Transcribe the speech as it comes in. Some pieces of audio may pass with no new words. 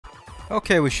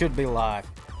Okay, we should be live.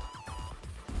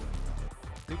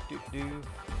 Doo.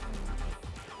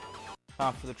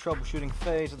 Time for the troubleshooting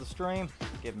phase of the stream.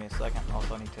 Give me a second.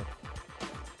 Also, I need to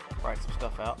write some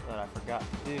stuff out that I forgot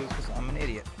to do because I'm an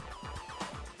idiot.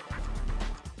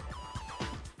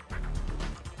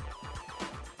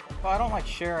 Well, I don't like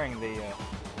sharing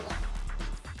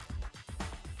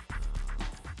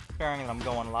sharing that I'm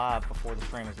going live before the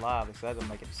stream is live because that doesn't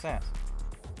make any sense.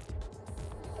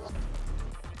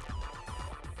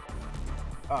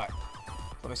 Alright, so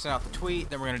let me send out the tweet,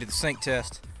 then we're going to do the sync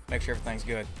test, make sure everything's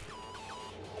good.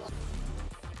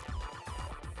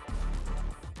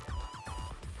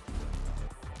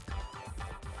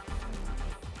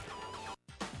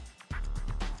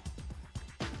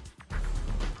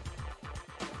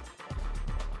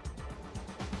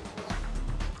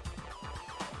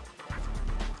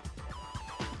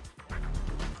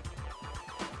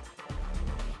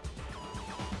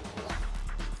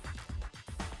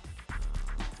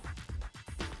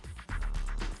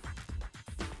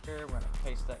 We're going to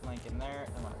paste that link in there,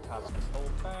 and I'm going to copy this whole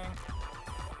thing.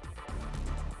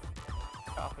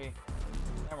 Copy.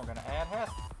 Then we're going to add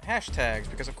hashtags,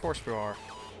 because of course we are.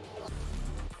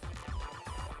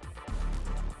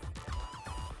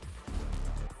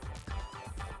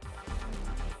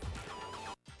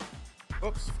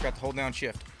 Oops, forgot to hold down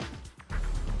shift.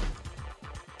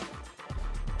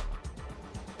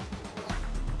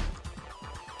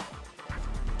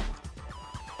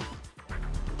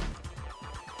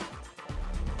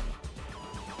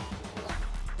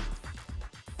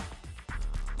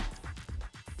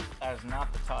 That is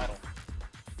not the title.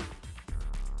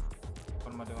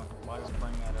 What am I doing? Why does it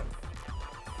bring that up?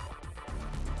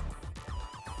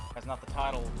 That's not the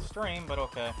title of the stream, but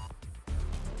okay.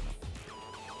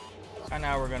 And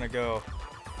now we're gonna go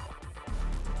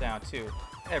down to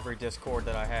every Discord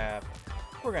that I have.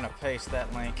 We're gonna paste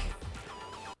that link.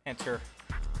 Enter.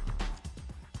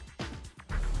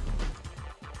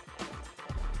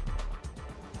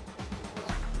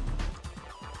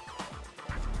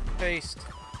 Paste.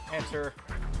 Enter.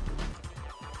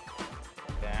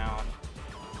 Down.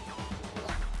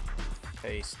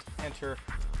 Paste. Enter.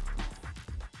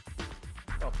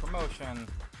 Oh, promotion.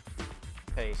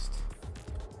 Paste.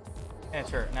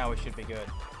 Enter. Now we should be good.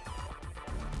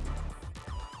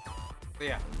 But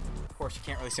yeah, of course you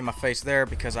can't really see my face there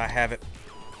because I have it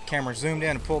camera zoomed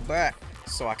in and pulled back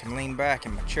so I can lean back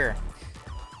in my chair.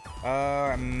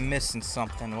 I'm missing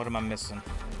something. What am I missing?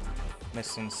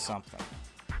 Missing something.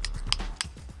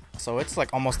 So it's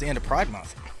like almost the end of Pride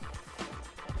Month.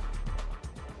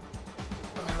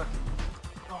 Let me look.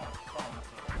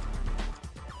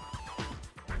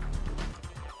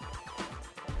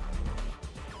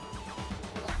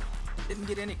 Didn't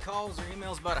get any calls or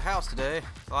emails about a house today.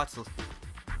 Lots of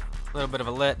little bit of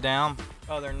a letdown.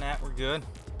 Other than that, we're good.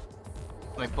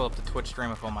 Let me pull up the Twitch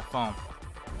stream up on my phone.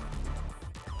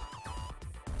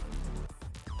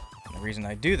 And the reason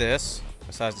I do this,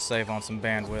 besides to save on some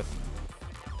bandwidth,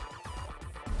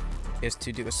 is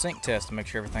to do a sync test to make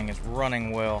sure everything is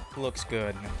running well, looks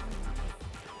good, and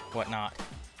whatnot.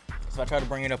 If I try to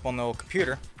bring it up on the old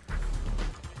computer,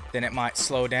 then it might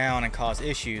slow down and cause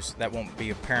issues that wouldn't be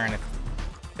apparent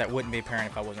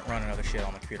if I wasn't running other shit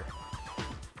on the computer.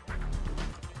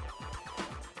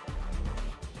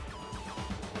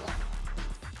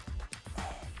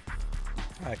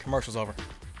 Alright, commercial's over.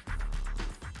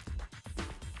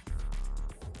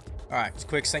 Alright, it's a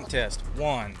quick sync test.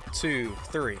 1, 2,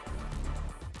 3.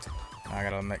 I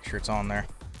gotta make sure it's on there.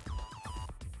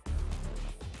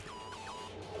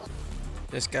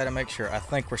 Just gotta make sure. I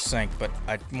think we're synced, but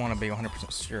I want to be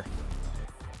 100% sure.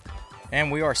 And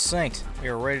we are synced. We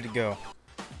are ready to go.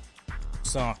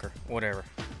 Sunk or whatever.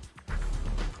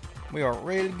 We are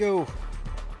ready to go.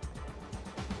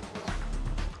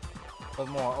 With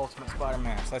more Ultimate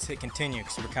Spider-Man. So let's hit continue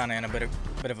because we're kind of in a bit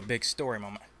of a big story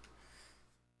moment.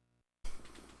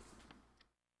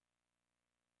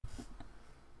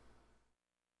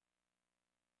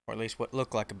 Or at least what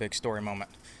looked like a big story moment.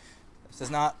 This does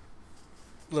not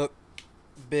look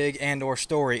big and or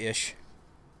story-ish.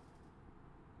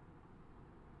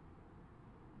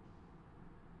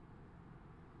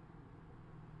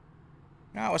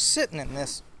 Now, I was sitting in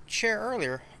this chair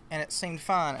earlier and it seemed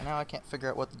fine, and now I can't figure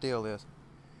out what the deal is.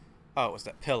 Oh, it was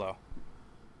that pillow.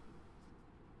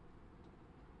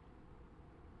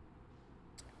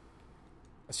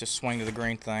 Let's just swing to the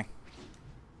green thing.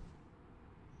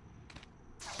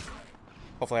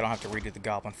 Hopefully I don't have to redo the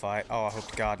goblin fight. Oh, I hope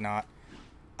to God not.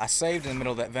 I saved in the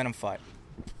middle of that Venom fight.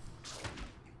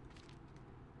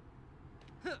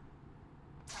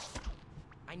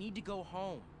 I need to go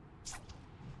home.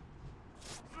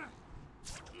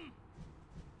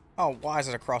 Oh, why is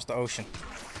it across the ocean?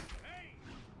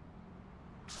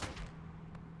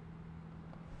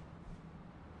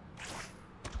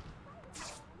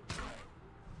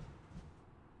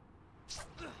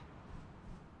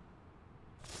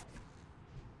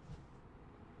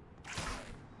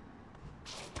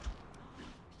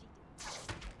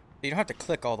 You don't have to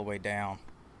click all the way down.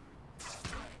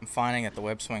 I'm finding that the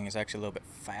web swing is actually a little bit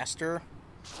faster.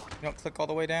 You don't click all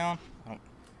the way down. I don't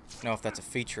know if that's a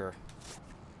feature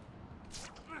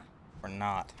or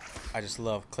not. I just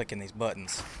love clicking these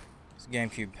buttons. This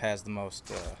GameCube has the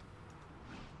most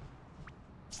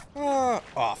oh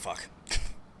fuck.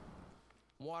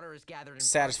 Water is gathered in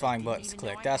Satisfying buttons to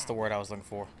click. That's the word I was looking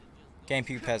for.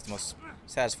 GameCube has the most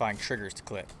satisfying triggers to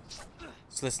click.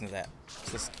 Let's listen to that.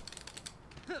 Let's listen.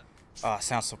 Oh, it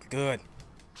sounds so good.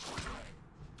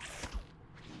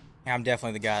 I'm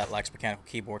definitely the guy that likes mechanical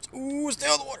keyboards. Ooh, stay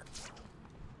out of the water.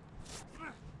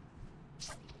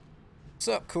 What's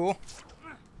up, cool?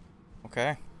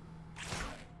 Okay.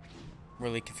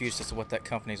 Really confused as to what that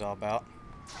company's all about.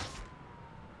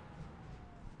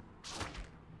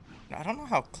 Now, I don't know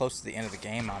how close to the end of the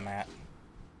game I'm at.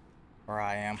 Or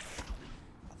I am.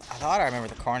 I thought I remember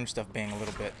the Carnage stuff being a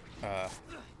little bit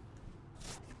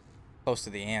close to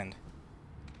the end.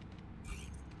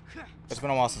 It's been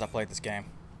a while since I played this game.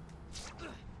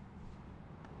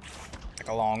 Like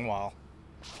a long while.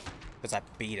 Because I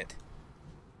beat it.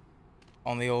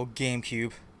 On the old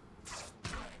GameCube.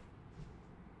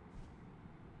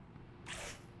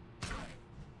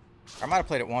 I might have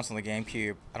played it once on the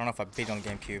GameCube. I don't know if I beat it on the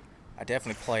GameCube. I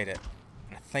definitely played it.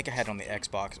 And I think I had it on the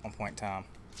Xbox at one point in time.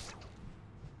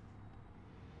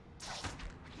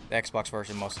 The Xbox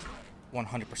version most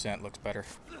 100% looks better.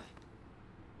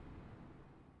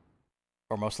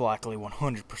 Or most likely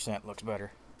 100% looks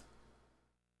better.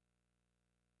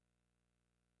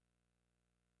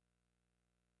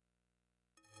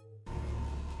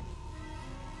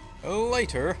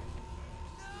 Later.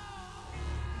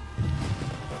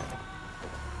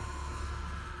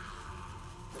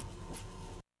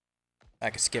 I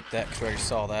could skip that because we already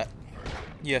saw that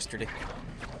yesterday.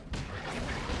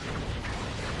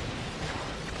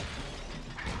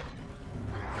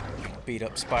 Beat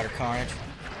up Spider Carnage.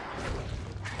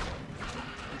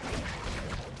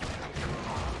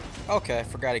 Okay, I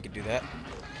forgot he could do that.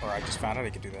 Or I just found out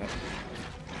he could do that.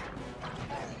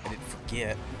 I didn't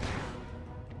forget.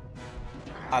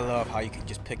 I love how you can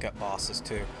just pick up bosses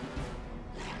too.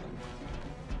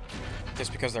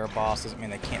 Just because they're a boss doesn't mean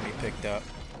they can't be picked up.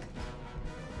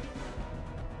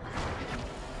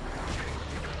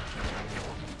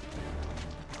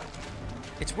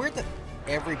 It's weird that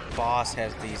every boss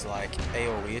has these like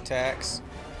AoE attacks.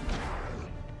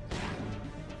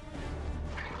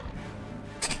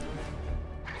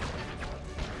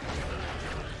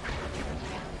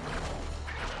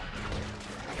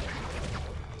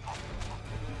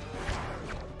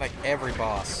 Like every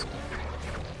boss.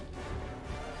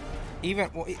 Even,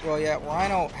 well yeah,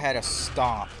 Rhino had a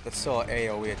stomp that's still an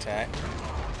AoE attack.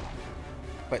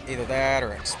 But either that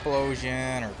or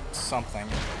explosion or something.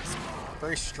 It's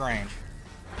very strange.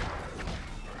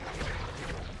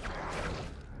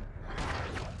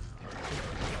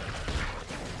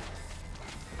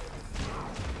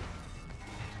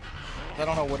 I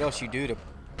don't know what else you do to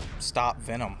stop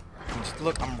Venom. I mean, just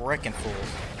look, I'm wrecking fools.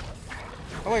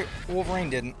 Oh wait, Wolverine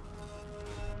didn't.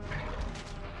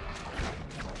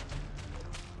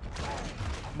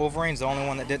 Wolverine's the only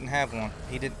one that didn't have one.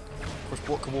 He did. Of course,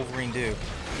 what could Wolverine do?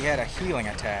 He had a healing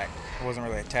attack. It wasn't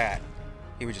really an attack.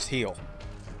 He would just heal.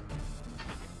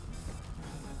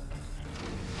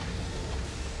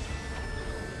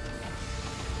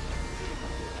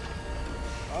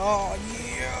 Oh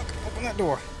yeah! Open that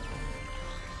door.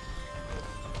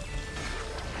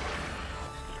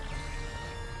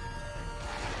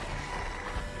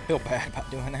 Feel bad about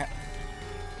doing that.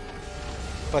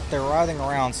 But they're writhing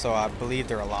around, so I believe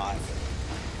they're alive.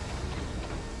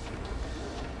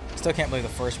 Still can't believe the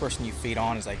first person you feed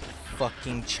on is a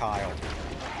fucking child.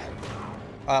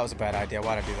 Oh, that was a bad idea.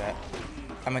 Why'd I do that?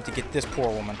 I meant to get this poor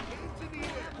woman.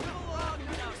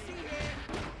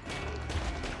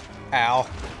 Ow.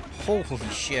 Holy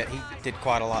shit, he did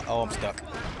quite a lot. Oh, I'm stuck.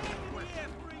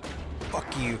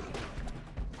 Fuck you.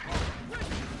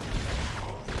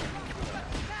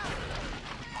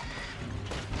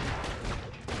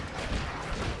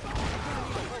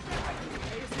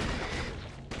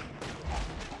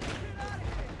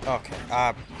 Okay,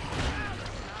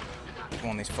 eat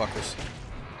one of these fuckers.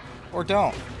 Or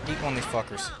don't. Eat one of these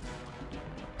fuckers.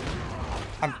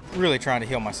 I'm really trying to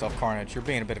heal myself, Carnage. You're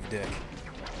being a bit of a dick.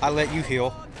 I let you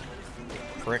heal.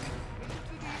 Prick.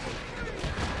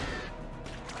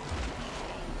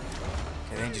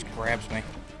 he just grabs me.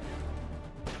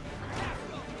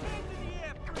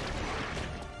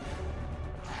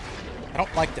 I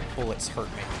don't like that bullets hurt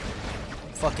me.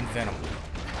 Fucking Venom.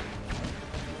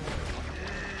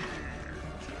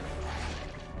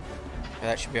 Yeah,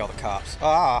 that should be all the cops.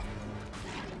 Ah!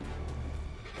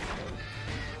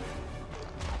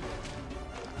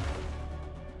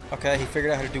 Okay, he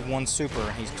figured out how to do one super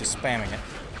and he's just spamming it.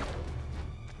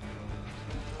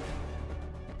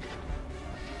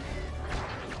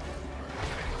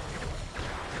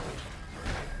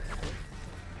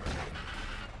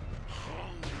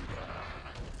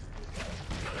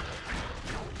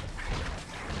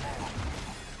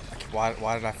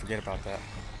 Why did I forget about that?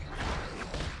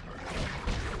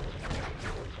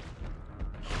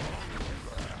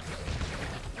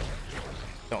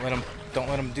 Don't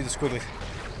let him do the squiggly.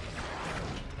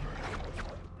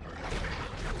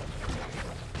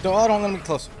 Don't let him get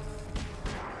close.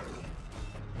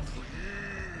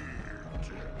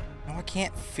 No, I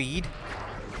can't feed.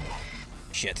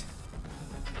 Shit.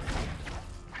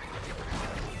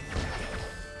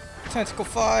 Tentacle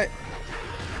fight.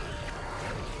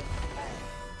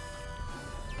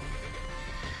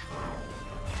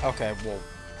 Okay, well,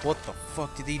 what the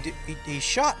fuck did he do? He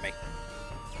shot me.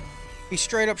 He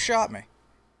straight up shot me.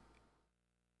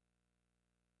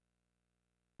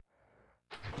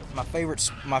 My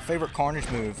favorite Carnage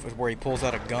move is where he pulls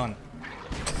out a gun.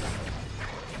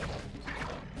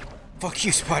 Fuck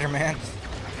you, Spider-Man.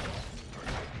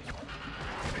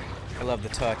 I love the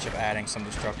touch of adding some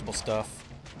destructible stuff.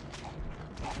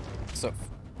 So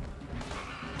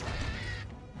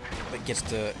it gets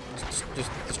to just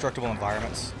destructible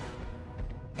environments.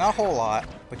 Not a whole lot,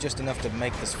 but just enough to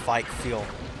make this fight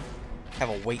have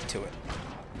a weight to it.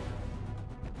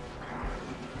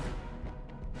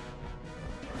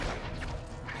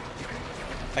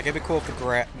 Like, it'd be cool if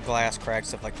the glass cracked,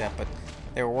 stuff like that, but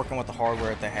they were working with the hardware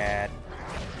that they had.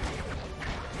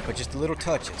 But just the little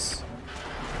touches.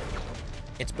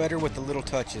 It's better with the little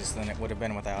touches than it would have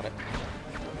been without it.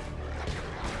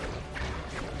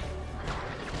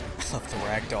 I love the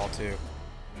ragdoll too.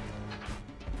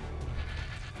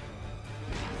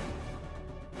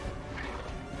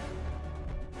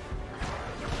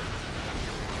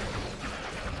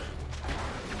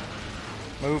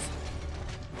 Move.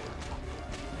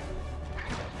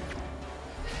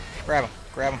 Grab him.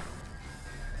 Grab him.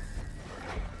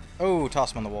 Oh,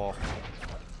 toss him on the wall.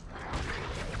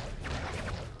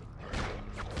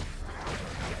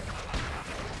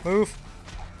 Move.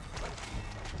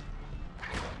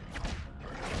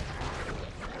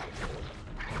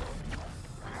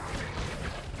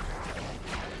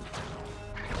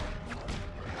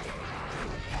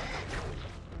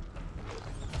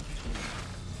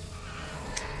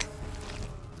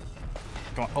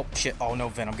 Come on. Oh, shit. Oh, no,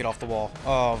 Venom. Get off the wall.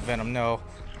 Oh, Venom, no.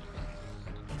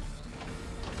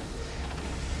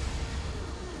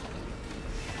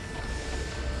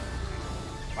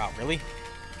 Wow, really?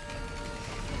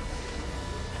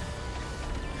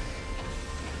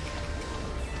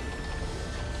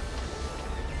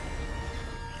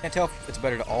 Can't tell if it's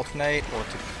better to alternate or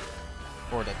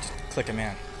to just click him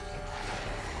in. Is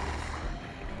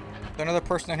there another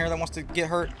person in here that wants to get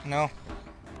hurt? No?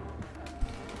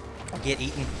 Or get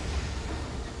eaten?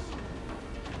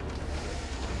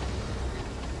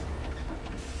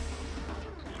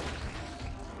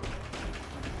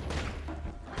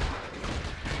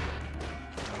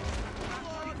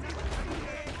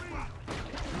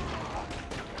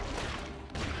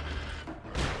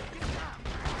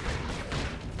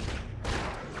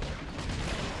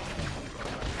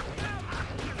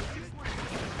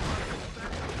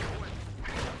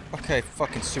 Okay,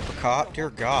 fucking super cop. Dear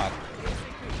God.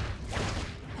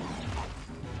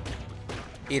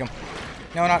 Eat him.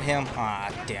 No, not him. Ah,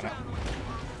 damn it.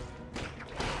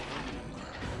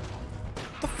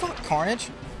 What the fuck, Carnage?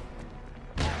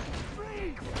 I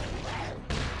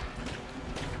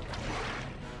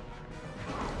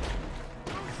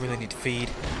really need to feed.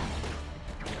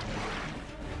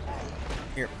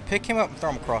 Here, pick him up and throw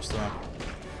him across the room.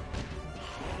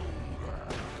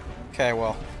 Okay,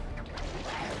 well.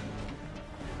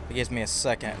 It gives me a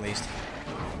second at least.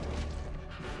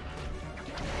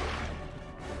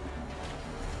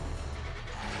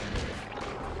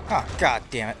 Oh, God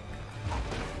damn it.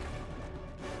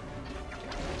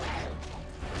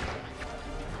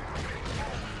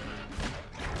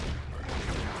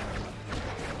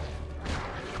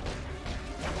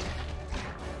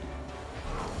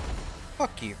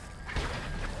 Fuck you.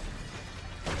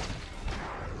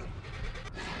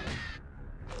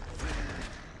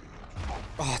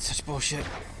 Oh, it's such bullshit.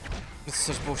 It's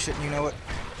such bullshit and you know it.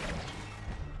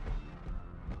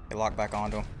 They lock back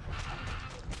onto him.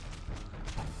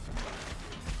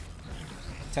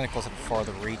 Tentacles have a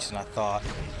farther reach than I thought.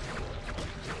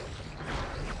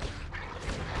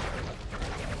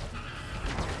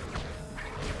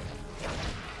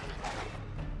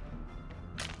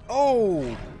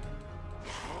 Oh!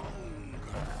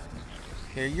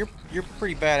 Here, you're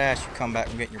pretty badass. You come back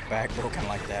and get your back broken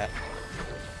like that.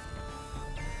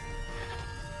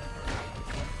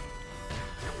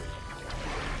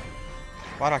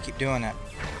 Why do I keep doing that?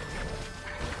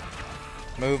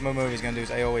 Move, move, move. He's gonna do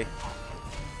his AoE.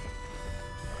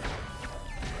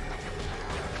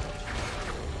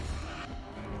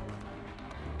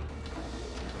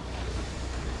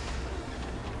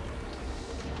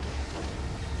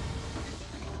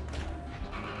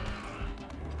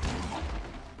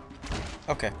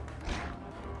 Okay.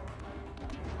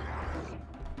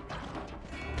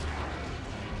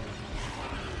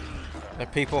 The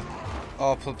people.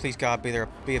 Oh, please God, be there.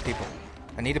 Be a people.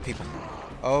 I need a people.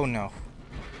 Oh no.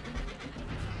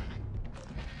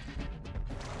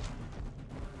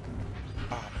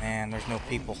 Oh man, there's no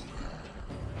people.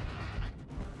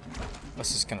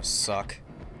 This is gonna suck.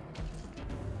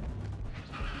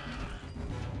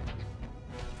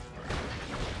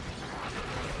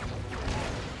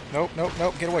 Nope, nope,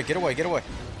 nope. Get away, get away, get away.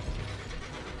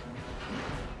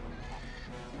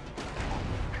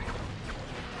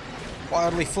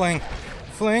 Wildly fling.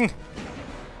 Fling.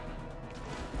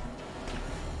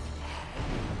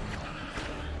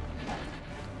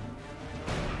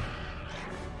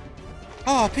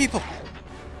 Oh, people.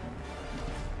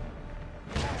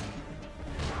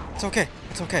 It's okay.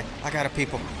 It's okay. I got a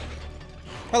people.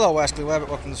 Hello, Wascally Wabbit.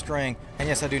 Welcome to String. And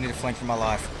yes, I do need a fling for my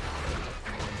life.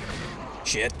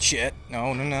 Shit, shit.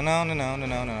 No, no, no, no, no, no, no,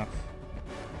 no, no. I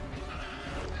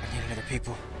need another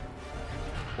people.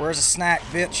 Where's a snack,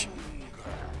 bitch?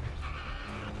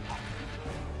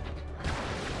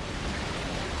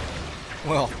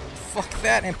 Well, fuck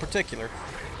that in particular.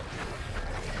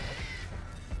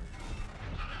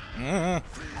 Ow,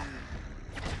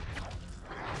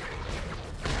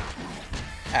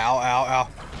 ow, ow.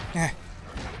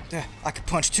 I could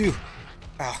punch too.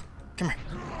 Ow, come here.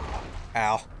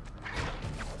 Ow.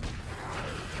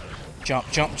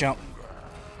 Jump, jump, jump.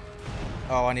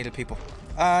 Oh, I need a people.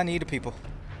 I need a people.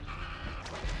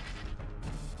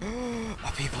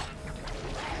 A people.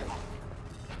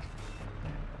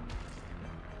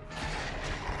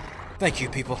 Thank you,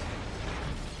 people.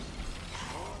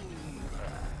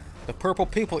 The purple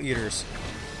people eaters.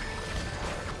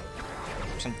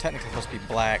 Some technically supposed to be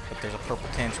black, but there's a purple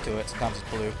tinge to it. Sometimes it's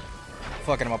blue.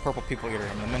 Fucking, I'm a purple people eater.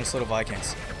 I'm the Minnesota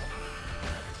Vikings.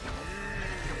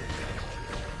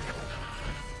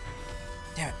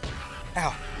 Damn it.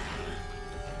 Ow.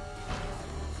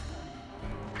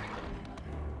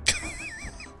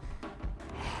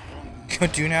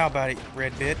 What do now about it,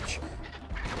 red bitch?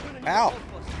 Ow.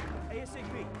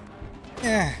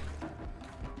 Yeah.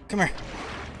 Come here.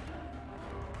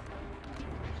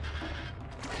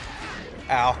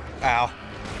 Ow. Ow.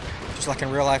 Just like in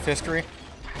real life history.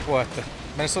 What, the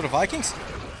Minnesota Vikings?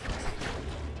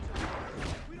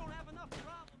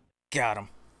 Got him.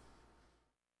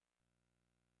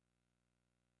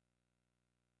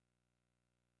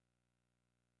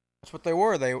 That's what they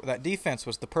were. That defense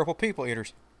was the purple people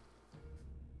eaters.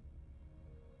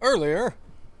 Earlier.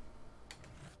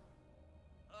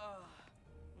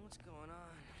 What's going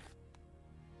on?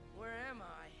 Where am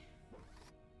I?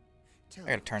 I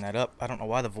gotta turn that up. I don't know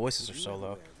why the voices are so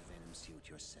low.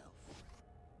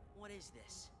 What is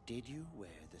this? Did you wear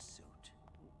the suit?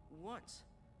 Once.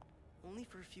 Only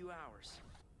for a few hours.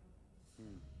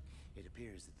 It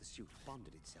appears that the suit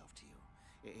bonded itself to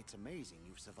you. It's amazing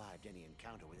you've survived any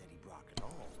encounter with Eddie Brock at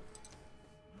all.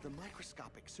 The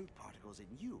microscopic suit particles in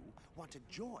you want to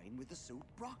join with the suit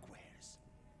Brock wears.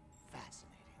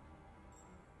 Fascinating.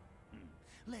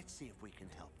 Let's see if we can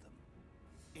help them.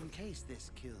 In case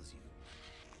this kills you,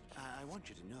 I want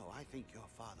you to know I think your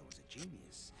father was a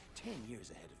genius, 10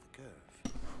 years ahead of the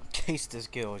curve. Case this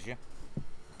kills you.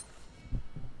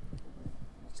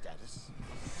 Status?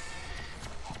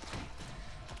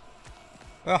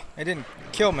 Well, it didn't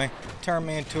kill me. It turned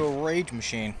me into a rage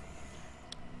machine.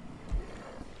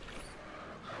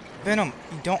 Venom,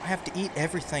 you don't have to eat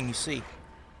everything you see.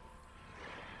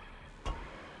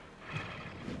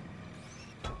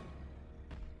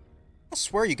 I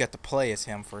swear you got to play as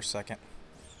him for a second.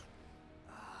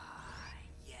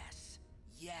 Yes.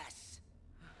 Yes.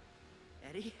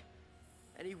 Eddie?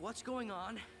 Eddie, what's going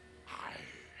on? I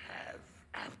have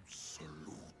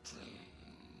absolute,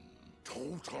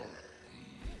 total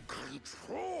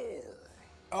control.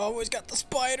 Always got the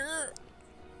spider.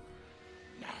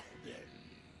 Now then,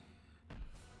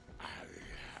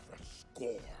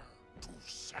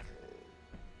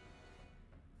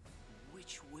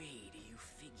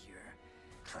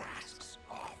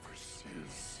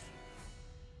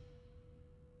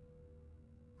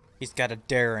 He's got a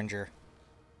Derringer.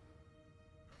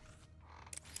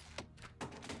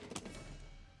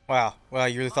 Wow. Well,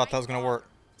 you really thought that was gonna work.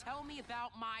 Tell me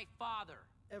about my father.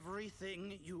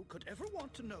 Everything you could ever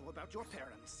want to know about your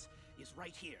parents is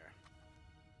right here.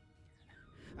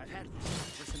 I've had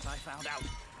this ever since I found out.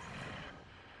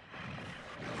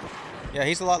 Yeah,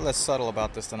 he's a lot less subtle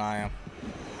about this than I am.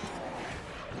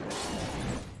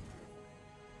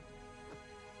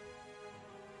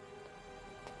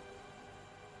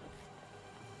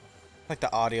 Like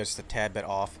the audio's just a tad bit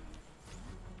off.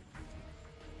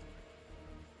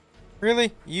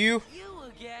 Really? You? You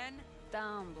again?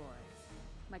 Down, boy.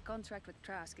 My contract with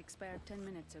Trask expired 10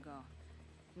 minutes ago.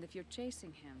 And if you're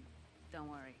chasing him, don't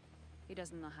worry. He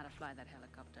doesn't know how to fly that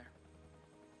helicopter.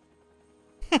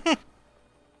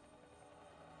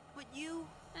 But you...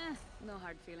 No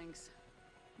hard feelings.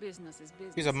 Business is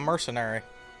business. He's a mercenary.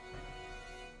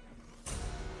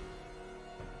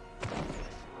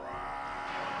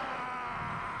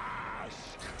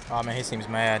 Oh man, he seems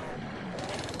mad.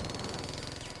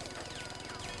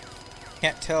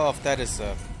 Can't tell if that is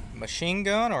a machine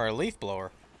gun or a leaf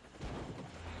blower.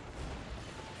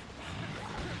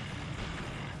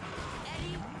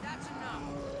 Eddie, that's enough.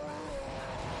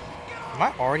 Am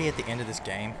I already at the end of this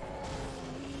game?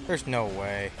 There's no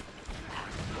way.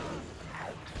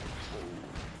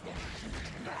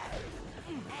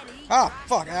 Eddie, Ah,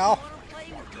 fuck, Al. wanna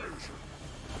play with you?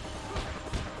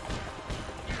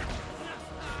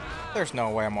 There's no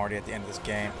way I'm already at the end of this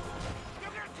game.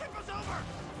 You're gonna tip us over!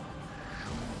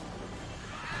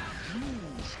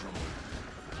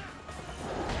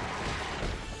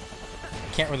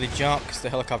 Can't really jump because the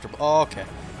helicopter. Oh, okay. I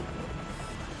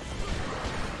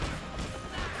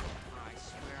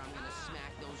swear I'm gonna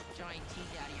smack those giant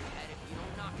teeth out of your head if you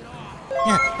don't knock it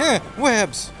off.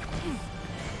 Webs.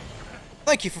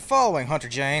 Thank you for following, Hunter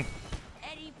Jane.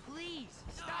 Eddie, please,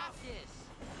 stop this.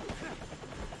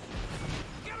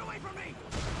 Get away from me!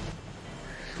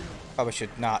 Probably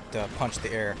should not punch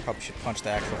the air. Probably should punch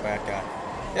the actual bad guy.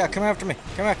 Yeah, come after me.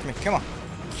 Come after me. Come on.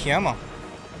 Come on.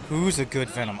 Who's a good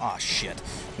Venom? Ah, shit.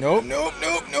 Nope, nope,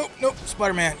 nope, nope, nope.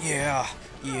 Spider-Man. Yeah.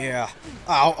 Yeah.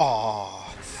 Ow. Aw.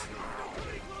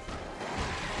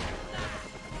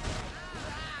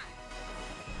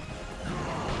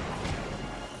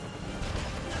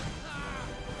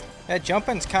 That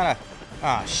jumping's kind of...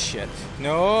 Ah, shit.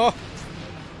 No.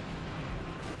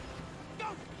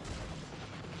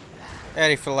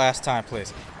 Eddie, for the last time,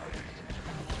 please.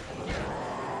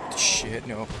 Shit,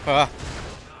 no. Ah.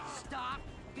 Stop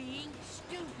being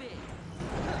stupid.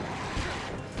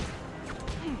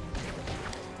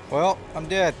 Well, I'm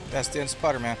dead. That's the end of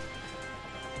Spider-Man.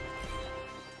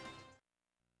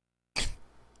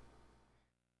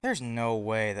 There's no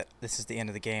way that this is the end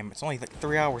of the game. It's only like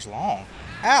 3 hours long.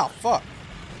 Ow, fuck.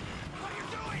 What are you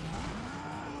doing?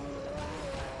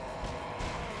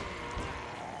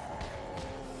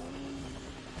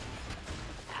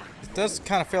 It does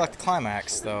kind of feel like the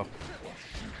climax, though.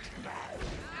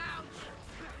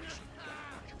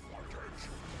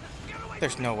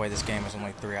 There's no way this game is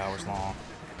only 3 hours long.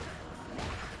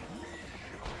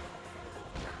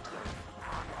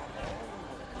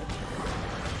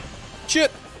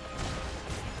 Shit!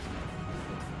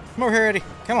 Come over here, Eddie.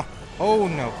 Come on. Oh,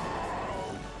 no.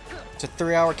 It's a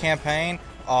 3-hour campaign?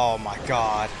 Oh, my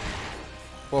God.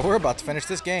 Well, we're about to finish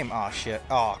this game. Oh, shit.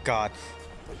 Oh, God.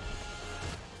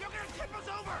 You're gonna tip us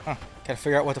over! Huh. Gotta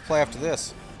figure out what to play after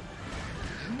this.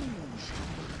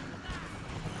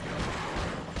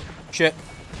 Shit.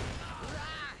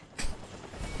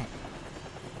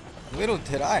 Little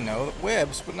did I know that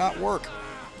webs would not work.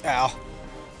 Ow.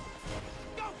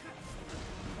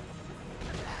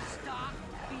 Stop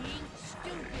being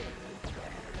stupid.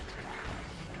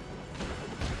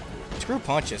 Screw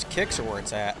punches. Kicks are where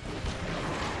it's at.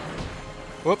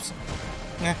 Whoops.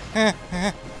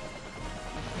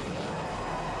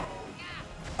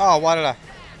 Oh, why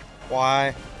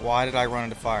did I run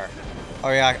into fire? Oh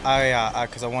yeah,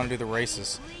 because I want to do the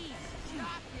races.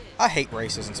 I hate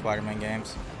races in Spider-Man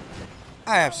games.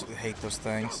 I absolutely hate those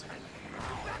things.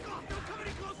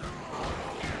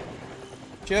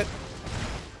 Shit.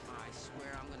 I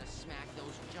swear I'm gonna smack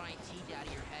those giant teeth out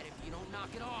of your head if you don't knock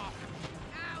it off.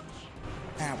 Ouch!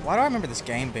 Man, why do I remember this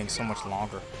game being so much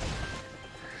longer?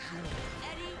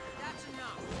 Eddie, that's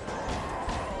enough.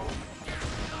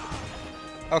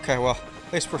 Okay, well,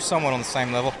 at least we're somewhat on the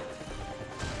same level.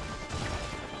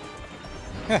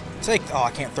 Take. Oh,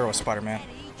 I can't throw a Spider-Man.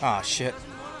 Ah, shit. Doesn't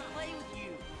wanna play with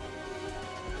you.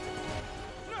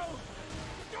 No!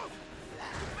 Don't!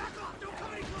 Back off! Don't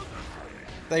come any closer!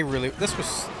 They really. This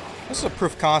was a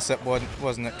proof of concept,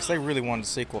 wasn't it? Because they really wanted a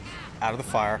sequel. Out of the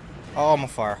fire. Oh, I'm on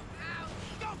fire.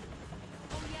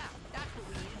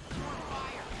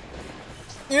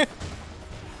 Eh.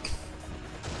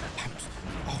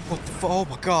 Oh, what the f- oh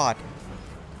my god.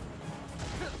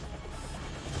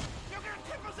 You're gonna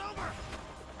tip us over!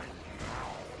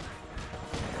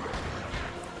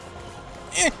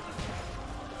 Eh.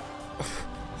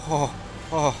 Oh,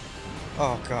 oh,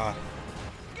 oh god.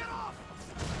 Get off!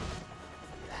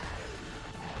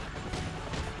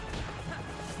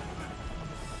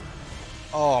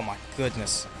 Oh my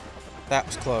goodness. That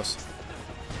was close.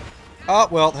 Oh,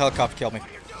 well, the helicopter killed me.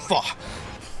 Fuck.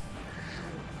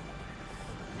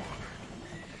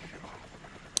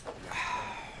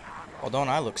 Well, don't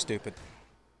I look stupid?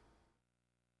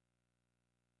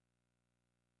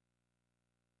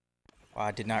 Well,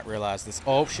 I did not realize this.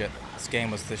 Oh shit, this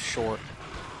game was this short.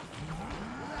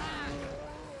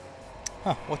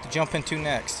 Huh, what to jump into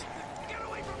next? Get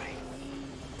away from me!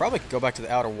 Probably could go back to the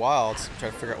Outer Wilds and try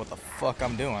to figure out what the fuck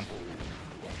I'm doing.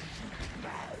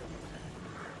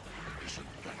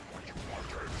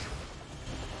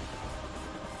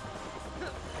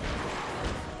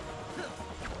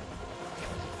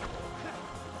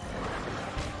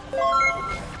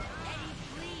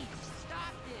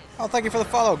 Oh, thank you for the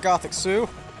follow, Gothic Sue.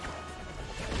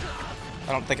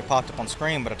 I don't think it popped up on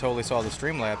screen, but I totally saw the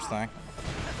Streamlabs thing.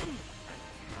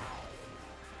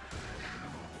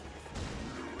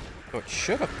 Oh, it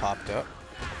should have popped up.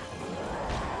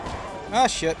 Ah,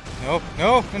 shit. Nope.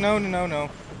 No, no, no, no, no.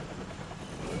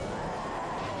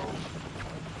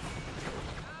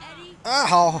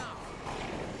 Ow!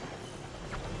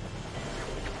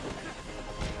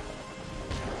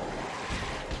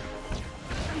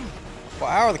 Well,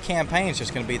 how are the campaigns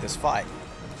just going to be this fight?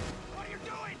 What are you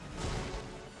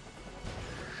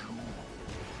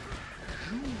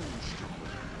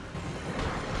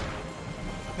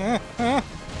doing?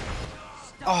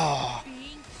 Oh,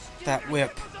 that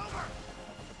whip. Tip us over!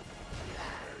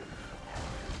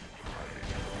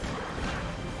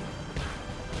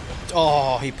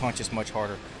 Oh, he punches much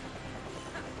harder. I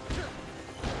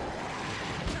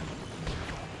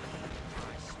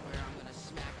swear I'm gonna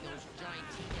smack those giant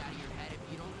teeth out of your head if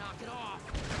you don't knock it off.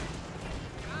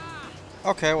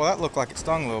 Okay, well that looked like it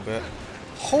stung a little bit.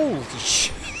 Holy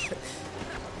shit.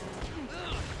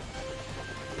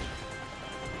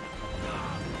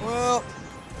 Well,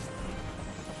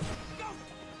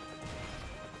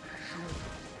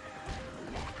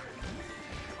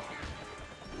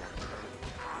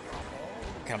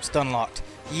 okay, I'm stun locked.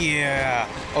 Yeah.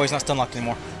 Oh, he's not stun locked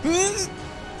anymore.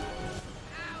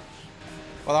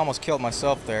 Well, I almost killed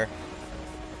myself there.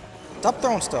 Stop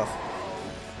throwing stuff.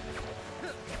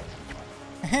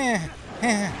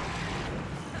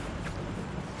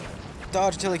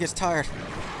 Dodge until he gets tired.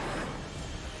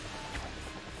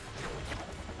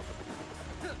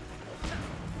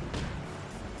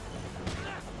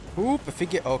 Oop, if he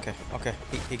get okay,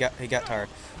 he got tired.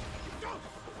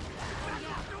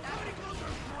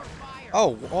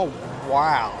 Oh,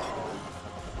 wow.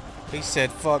 He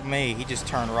said fuck me. He just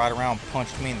turned right around and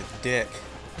punched me in the dick.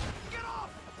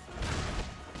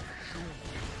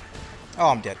 Oh,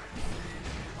 I'm dead.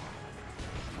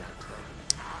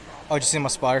 Oh, did you see my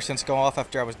spider sense go off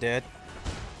after I was dead?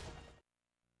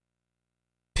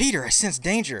 Peter, I sense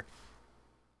danger.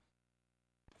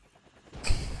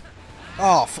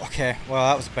 Oh, okay. Well,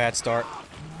 that was a bad start.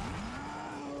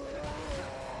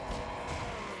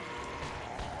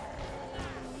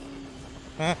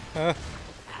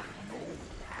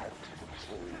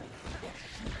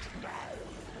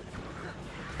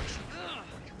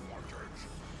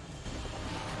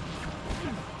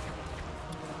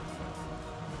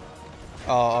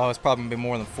 Oh, it's probably been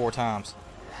more than 4 times.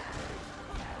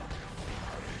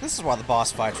 This is why the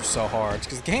boss fights are so hard,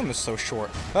 because the game is so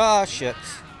short. Ah, shit.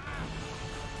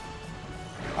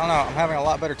 I don't know, I'm having a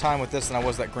lot better time with this than I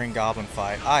was that Green Goblin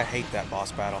fight. I hate that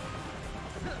boss battle.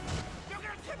 You're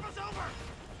gonna tip us over!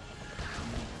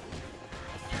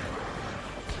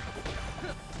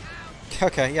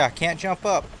 Okay, yeah, can't jump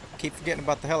up. Keep forgetting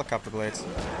about the helicopter blades.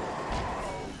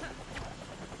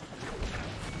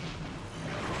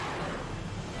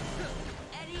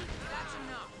 Eddie, that's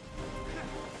enough.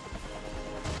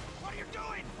 What are you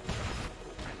doing?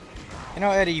 You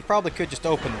know, Eddie, you probably could just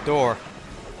open the door.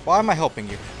 Why am I helping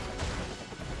you?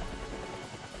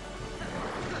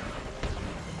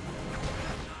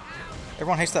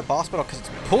 Everyone hates that boss battle because it's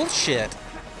bullshit.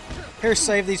 Here,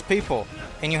 save these people.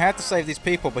 And you have to save these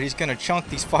people, but he's going to chunk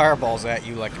these fireballs at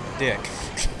you like a dick.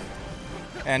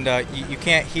 And you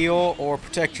can't heal or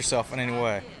protect yourself in any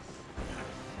way.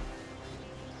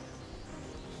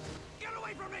 Get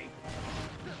away from me!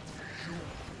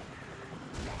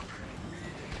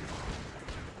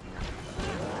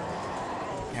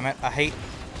 Damn it, I hate...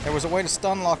 There was a way to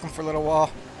stun lock him for a little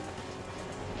while.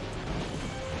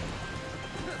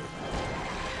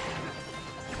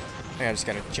 Yeah, I just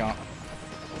gotta jump.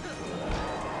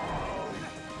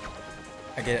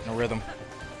 I get it in a rhythm.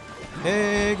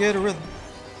 Hey, get a rhythm.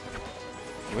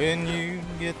 When you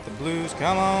get the blues,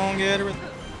 come on, get a rhythm.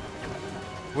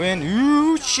 When,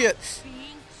 ooh, shit.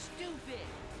 Being stupid.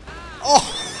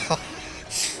 Oh!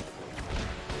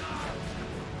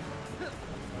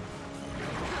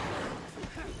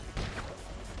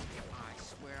 I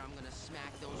swear I'm gonna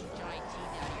smack those giant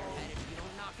teeth out of your head if you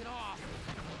don't knock it off.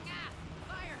 Ah,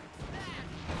 fire!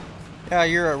 Ah. Yeah,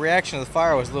 your reaction to the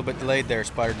fire was a little bit delayed there,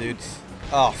 Spider Dude.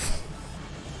 Oh.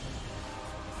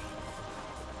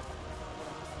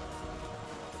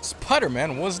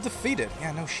 Spider-Man was defeated.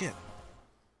 Yeah, no shit.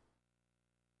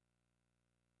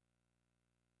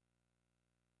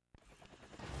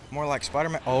 More like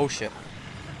Spider-Man. Oh shit.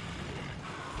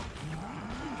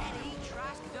 Eddie,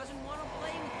 Trask doesn't want to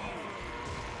play with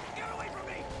you. Get away from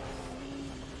me!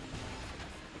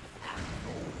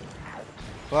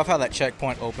 I love how that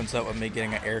checkpoint opens up with me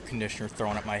getting an air conditioner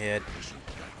thrown at my head.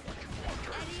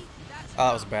 Eddie, that's Oh,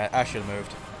 that was bad. I should have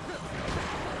moved.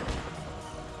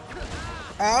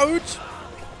 Ouch!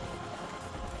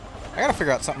 I gotta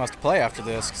figure out something else to play after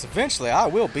this, because eventually I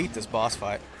will beat this boss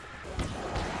fight.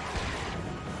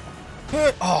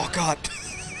 Oh, God.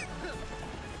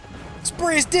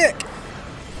 Spray his dick!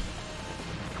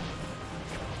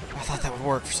 I thought that would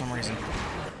work for some reason.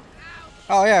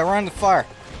 Oh, yeah, run into fire.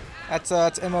 That's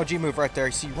an MOG move right there.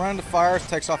 You see, run into fire, it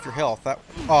takes off your health. That.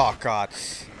 Oh, God.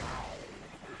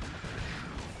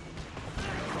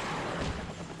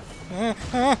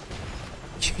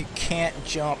 You can't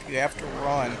jump, you have to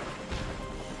run.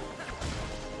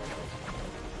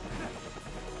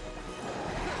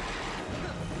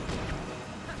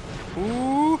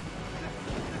 Ooh.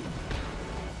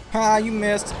 Ha, you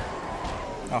missed.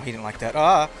 Oh, he didn't like that.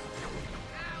 Ah.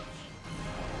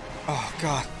 Oh,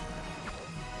 God.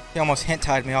 He almost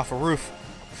hint-tied me off a roof.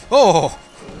 Oh! I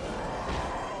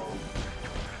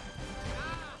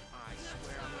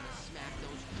swear I'm gonna smack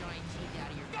those giant teeth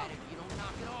out of your head if you don't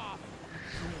knock it off.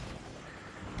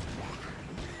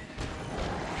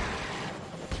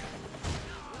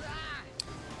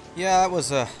 Yeah, that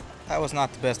was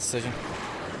not the best decision.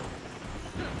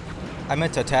 I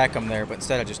meant to attack him there, but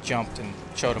instead I just jumped and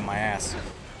showed him my ass.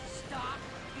 Stop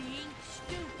being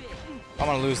stupid. I'm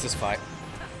gonna lose this fight.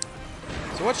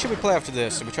 So what should we play after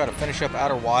this? Should we try to finish up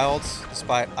Outer Wilds,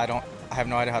 despite I have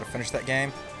no idea how to finish that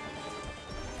game?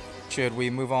 Should we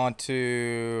move on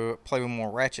to play with more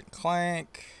Ratchet and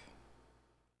Clank?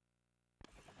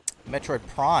 Metroid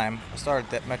Prime. I started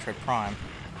that Metroid Prime.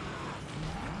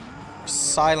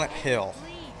 Silent Hill.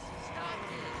 Please, stop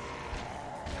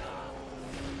this.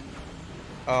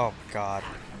 Oh, God.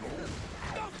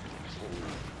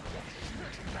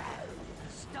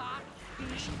 Stop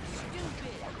being stupid.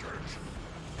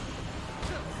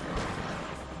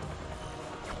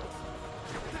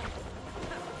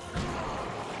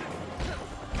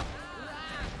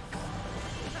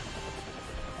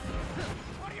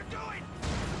 What are you doing?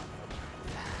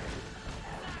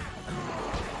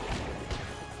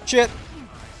 Shit. I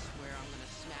swear I'm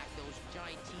gonna smack those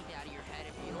giant teeth out of your head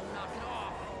if you don't knock it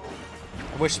off.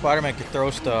 I wish Spider-Man could throw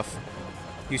stuff.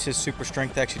 Use his super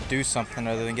strength to actually do something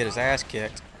other than get his ass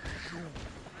kicked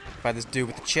by this dude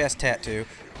with the chest tattoo.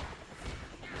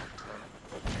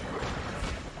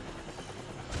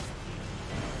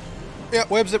 Yep,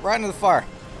 webs it right into the fire.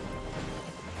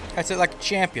 That's it like a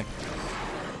champion.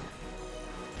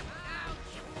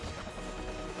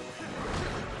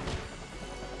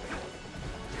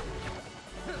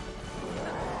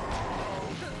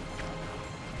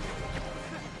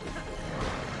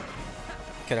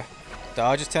 Gotta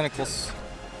dodge his tentacles.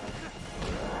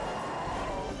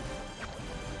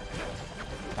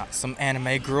 Not some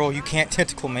anime girl, you can't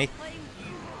tentacle me.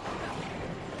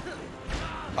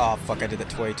 Oh fuck, I did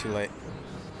that way too late.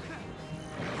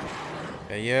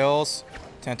 Okay, yells.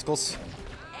 Tentacles.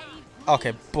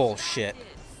 Okay, bullshit.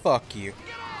 Fuck you.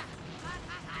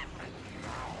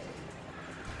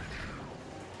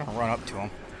 I'm gonna run up to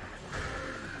him.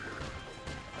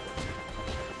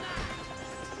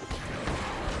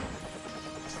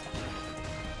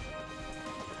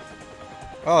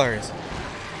 Oh, there he is.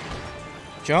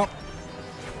 Jump.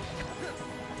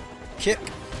 Kick.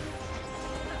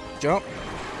 Jump.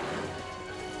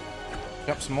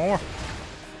 Jump some more.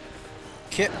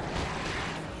 Kick.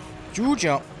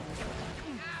 Jump.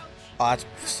 Oh, that's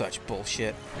such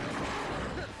bullshit.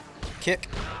 Kick.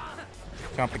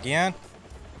 Jump again.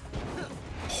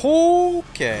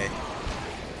 Okay.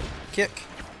 Kick.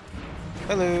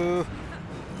 Hello.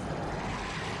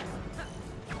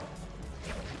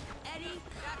 Eddie,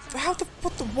 that's How the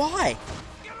what the why?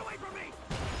 Get away from me!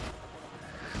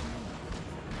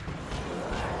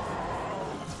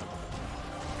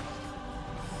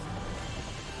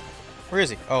 Where is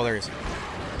he? Oh, there he is.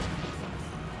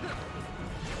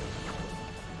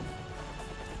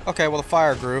 Okay, well the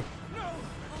fire grew.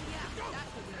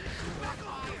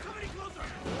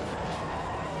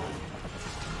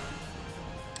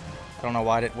 I don't know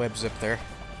why I didn't web zip there.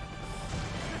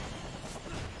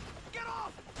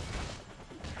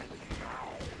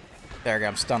 There I go,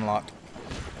 I'm stun locked.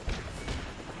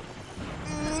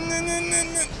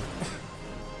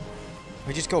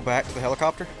 We just go back to the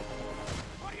helicopter?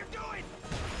 What are you doing?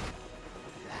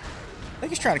 I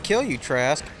think he's trying to kill you,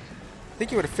 Trask. I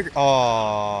think you would have figured.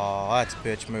 Oh, that's a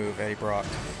bitch move, Eddie Brock.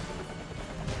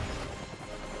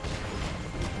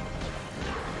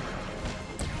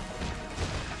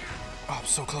 Oh, I'm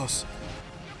so close.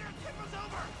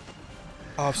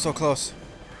 Oh, I'm so close.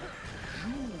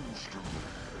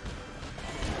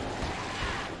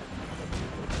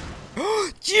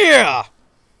 Yeah!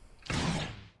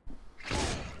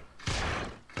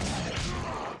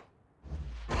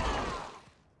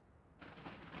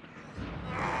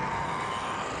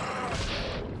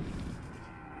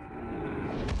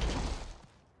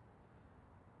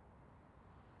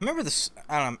 Remember this?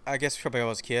 I don't know. I guess probably I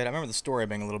was a kid. I remember the story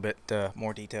being a little bit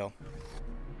more detailed.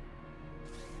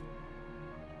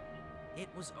 It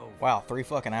was over. Wow, 3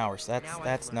 fucking hours. Now That's I've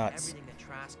learned nuts. everything that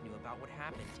Trask knew about what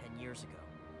happened 10 years ago.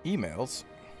 Emails.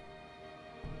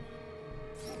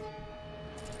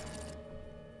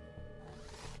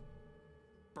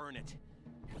 Burn it.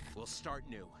 We'll start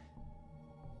new.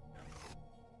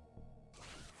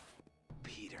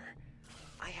 Peter,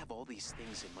 I have all these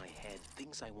things in my head,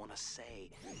 things I want to say,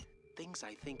 things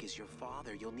I think as your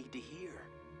father you'll need to hear.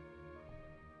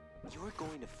 You're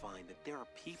going to find that there are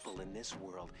people in this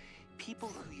world, people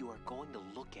who you are going to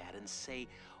look at and say,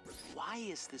 why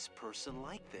is this person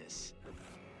like this?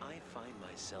 I find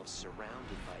myself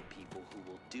surrounded by people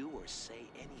who will do or say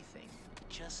anything,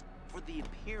 just for the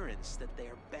appearance that they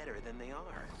are better than they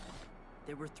are.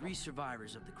 There were 3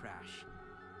 survivors of the crash.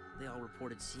 They all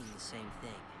reported seeing the same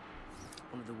thing.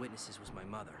 One of the witnesses was my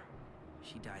mother.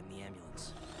 She died in the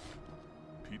ambulance.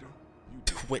 Peter, you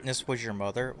did. Witness was your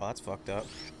mother? Well, that's fucked up.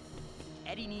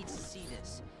 Eddie needs to see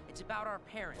this. It's about our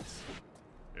parents.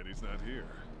 Eddie's not here.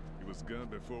 He was gone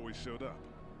before we showed up.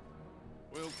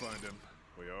 We'll find him.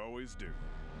 We always do.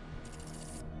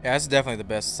 Yeah, it's definitely the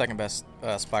best, second best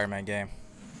Spider-Man game.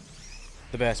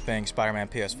 The best being Spider-Man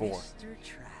PS4. Mr.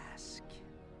 Trask,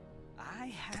 I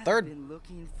have third- been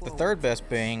looking The forward third to best this.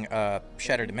 being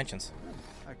Shattered Dimensions.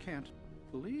 I can't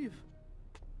believe.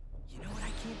 You know what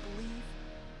I can't believe?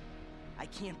 I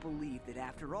can't believe that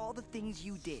after all the things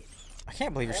you did, I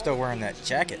can't believe you're still wearing that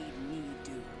jacket. made me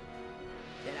do,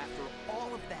 that after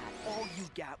all of that, all you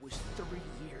got was 3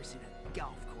 years in a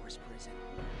golf course prison.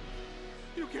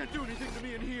 You can't do anything to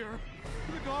me in here.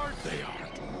 The guards. They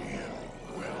aren't nearly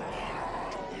well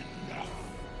armed enough.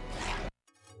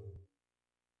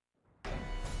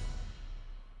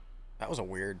 That was a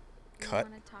weird You cut.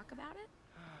 want to talk about it?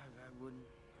 I wouldn't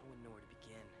know where to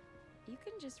begin. You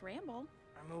can just ramble.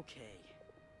 I'm okay.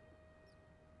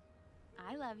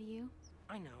 I love you.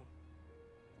 I know.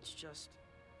 It's just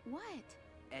What?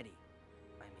 Eddie.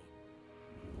 I mean,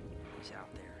 he's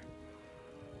out there.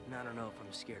 And I don't know if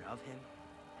I'm scared of him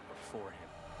or for him.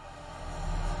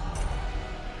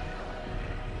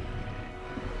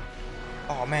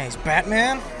 Oh man, he's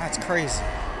Batman? That's crazy.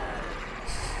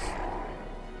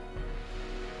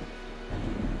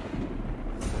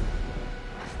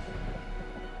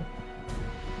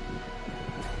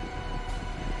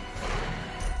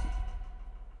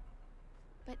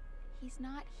 But he's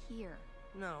not here.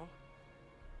 No.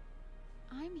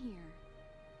 I'm here.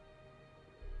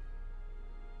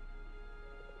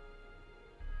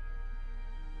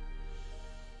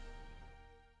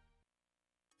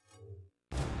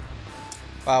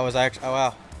 Wow, it was actually, oh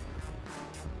wow.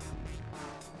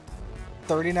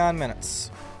 39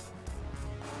 minutes.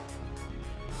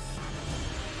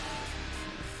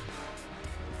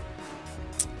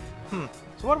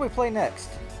 So what do we play next?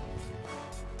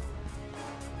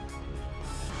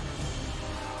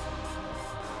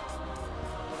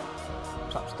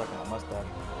 Something stuck in my mustache.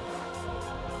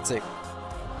 Let's see.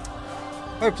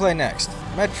 What do we play next?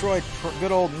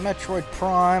 Good old Metroid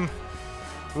Prime.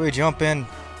 We jump in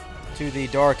to the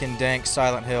dark and dank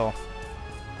Silent Hill.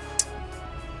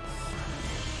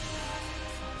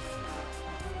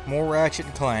 More Ratchet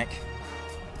and Clank.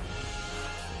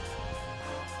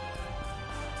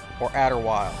 Or Outer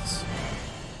Wilds.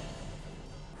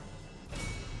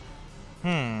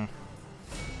 I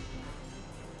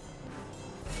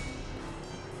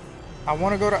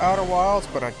want to go to Outer Wilds,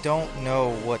 but I don't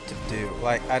know what to do.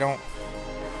 Like, I don't...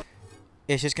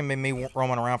 It's just going to be me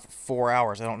roaming around for 4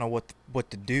 hours. I don't know what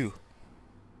to do.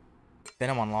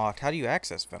 Venom unlocked. How do you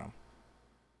access Venom?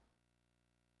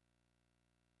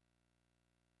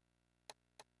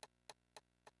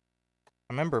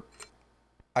 I remember,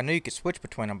 I knew you could switch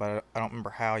between them, but I don't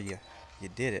remember how you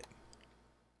did it.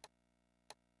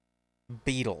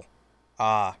 Beetle.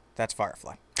 Ah, that's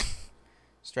Firefly.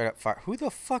 Straight up fire. Who the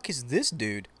fuck is this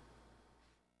dude?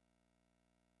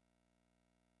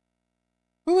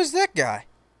 Who is that guy?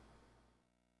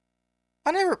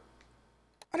 I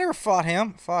never fought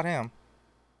him.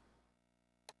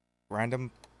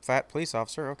 Random fat police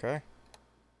officer, okay.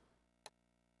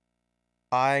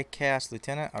 Cast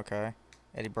Lieutenant, okay.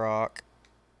 Eddie Brock.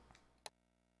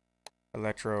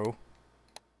 Electro.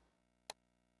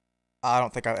 I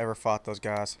don't think I've ever fought those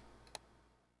guys.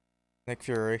 Nick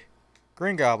Fury.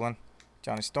 Green Goblin.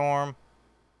 Johnny Storm.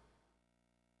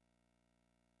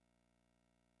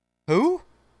 Who?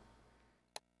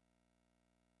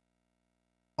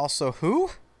 Also who?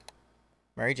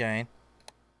 Mary Jane.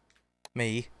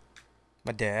 Me.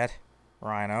 My dad.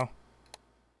 Rhino.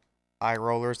 Eye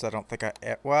Rollers. I don't think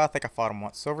well, I think I fought them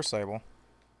once. Silver Sable.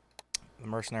 The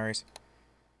Mercenaries.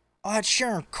 Oh, that's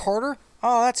Sharon Carter?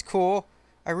 Oh, that's cool.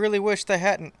 I really wish they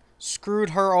hadn't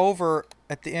screwed her over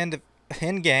at the end of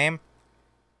Endgame.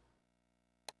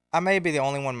 I may be the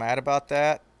only one mad about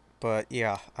that, but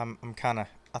yeah, I'm kind of,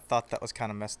 I thought that was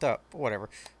kind of messed up, but whatever.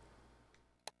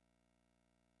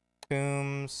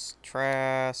 Coombs,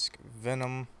 Trask,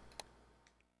 Venom,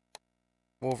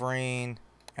 Wolverine,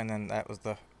 and then that was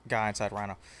the guy inside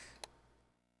Rhino.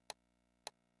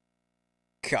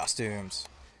 Costumes.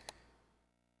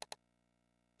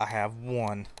 I have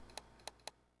one.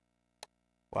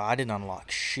 Well, I didn't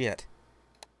unlock shit.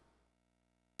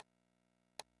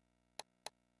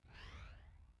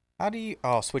 How do you...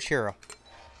 Oh, switch hero.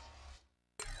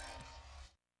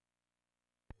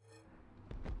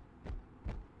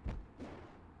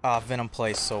 Ah, Venom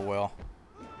plays so well.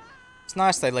 It's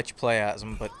nice they let you play as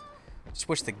him, but I just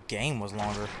wish the game was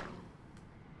longer.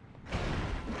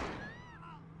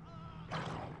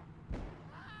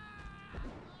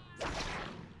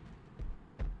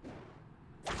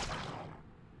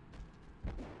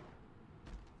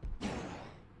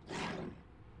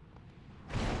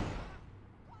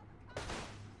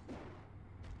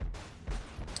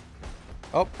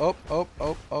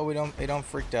 Oh, we don't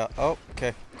freaked out. Oh,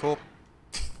 okay, cool.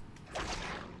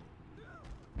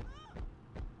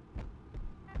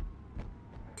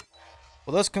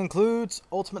 Well, this concludes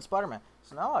Ultimate Spider-Man.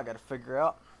 So now I gotta figure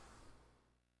out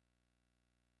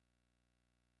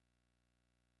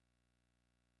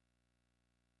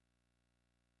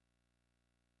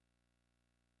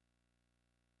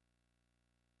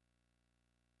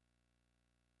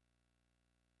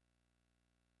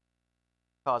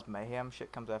cause mayhem,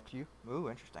 shit comes after you. Ooh,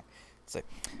 interesting. Let's see.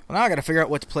 Well, now I gotta figure out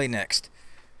what to play next.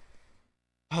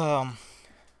 I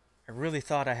really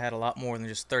thought I had a lot more than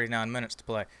just 39 minutes to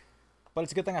play. But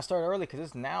it's a good thing I started early because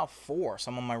it's now 4,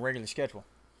 so I'm on my regular schedule.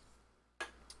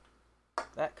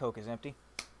 That Coke is empty.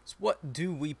 So what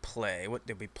do we play? What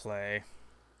did we play?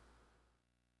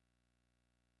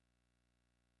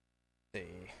 Let's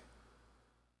see.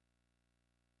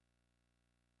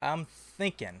 I'm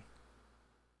thinking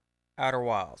Outer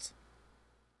Wilds.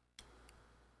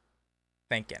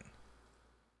 Thinking.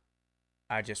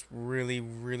 I just really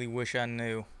wish I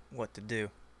knew what to do.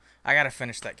 I gotta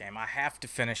finish that game. I have to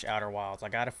finish Outer Wilds. I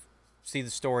gotta see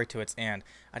the story to its end.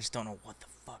 I just don't know what the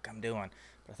fuck I'm doing.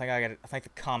 But I think the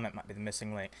comment might be the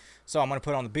missing link. So I'm gonna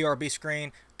put it on the BRB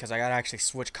screen because I gotta actually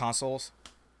switch consoles.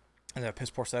 And a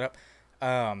piss poor setup.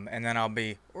 And then I'll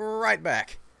be right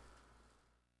back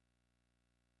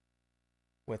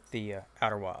with the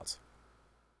Outer Wilds.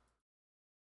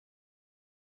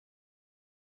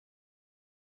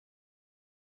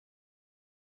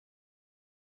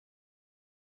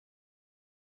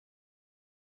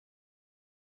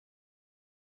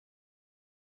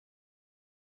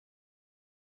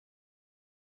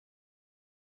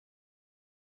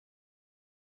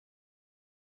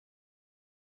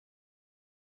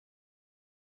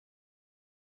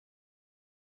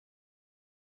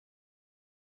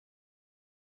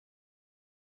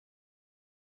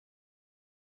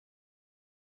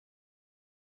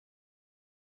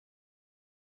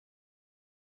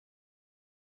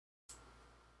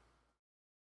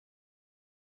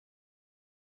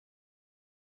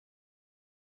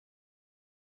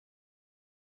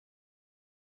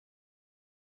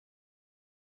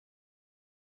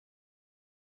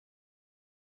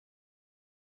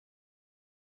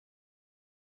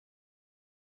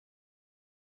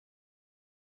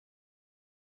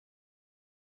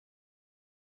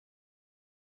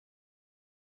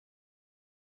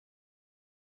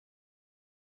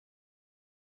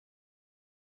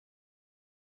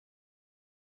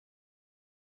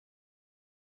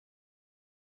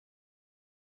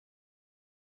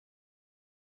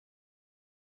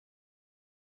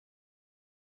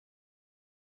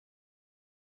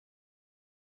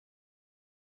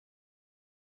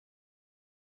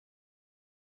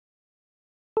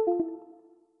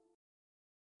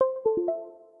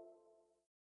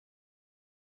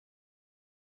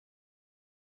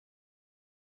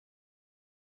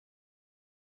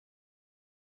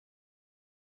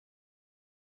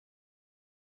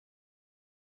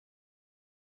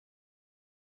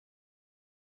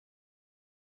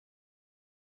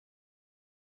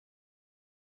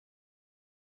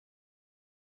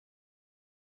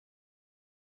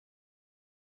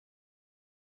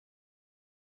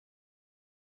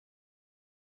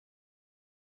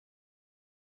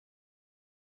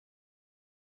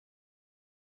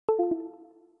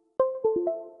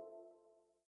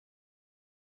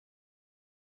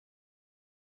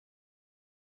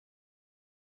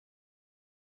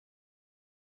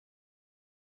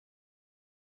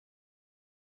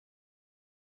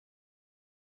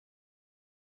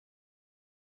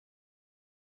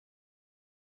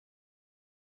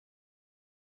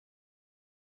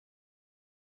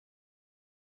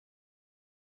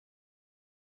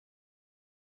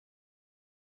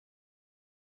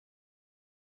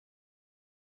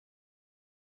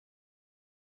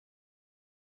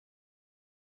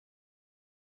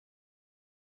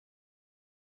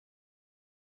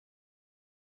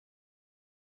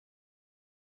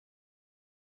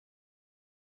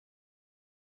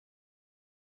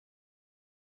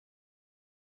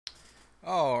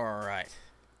 Alright.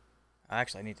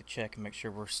 Actually, I need to check and make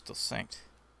sure we're still synced.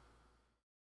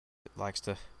 It likes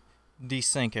to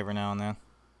desync every now and then.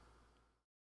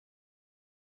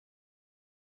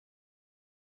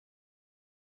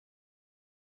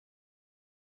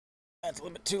 That's a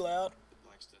little bit too loud.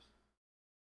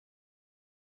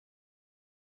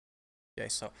 Okay,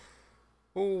 so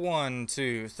 1,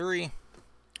 2, 3,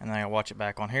 and then I'll watch it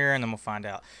back on here, and then we'll find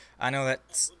out. I know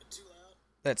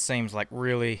that seems like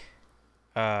really,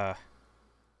 I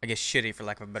guess shitty for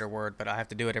lack of a better word, but I have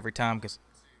to do it every time because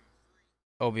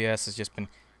OBS has just been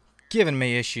giving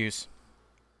me issues.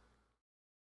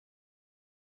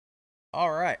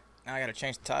 Alright, now I gotta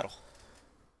change the title.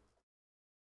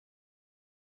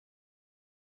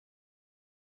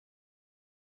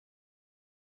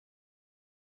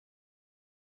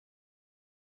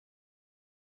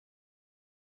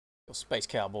 Space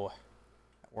Cowboy.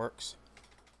 That works.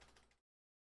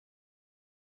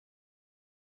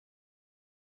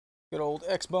 Good old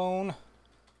X-Bone.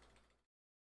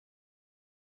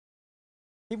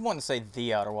 People want to say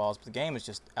The Outer Wilds, but the game is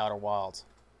just Outer Wilds.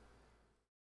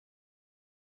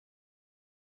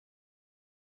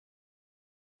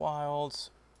 Wilds.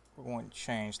 We're going to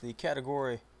change the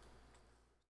category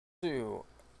to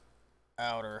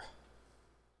Outer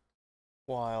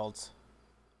Wilds.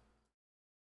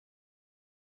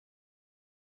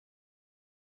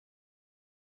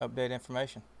 Update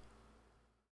information.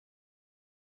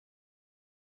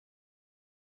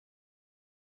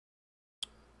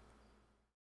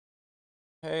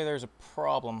 Hey, there's a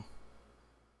problem.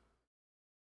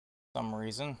 For some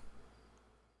reason.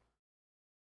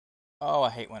 Oh, I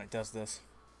hate when it does this.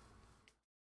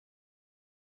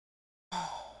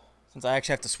 Since I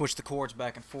actually have to switch the chords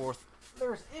back and forth,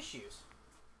 there's issues.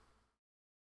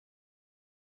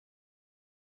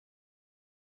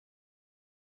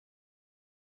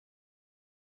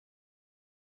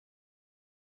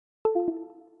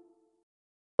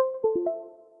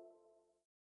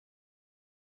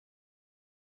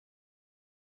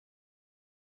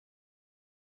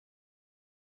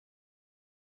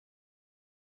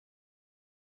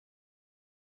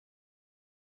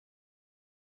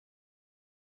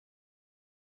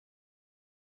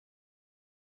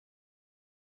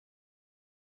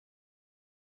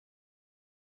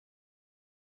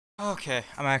 Okay,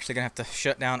 I'm actually gonna have to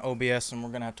shut down OBS and we're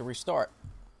gonna have to restart.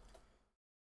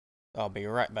 I'll be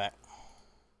right back.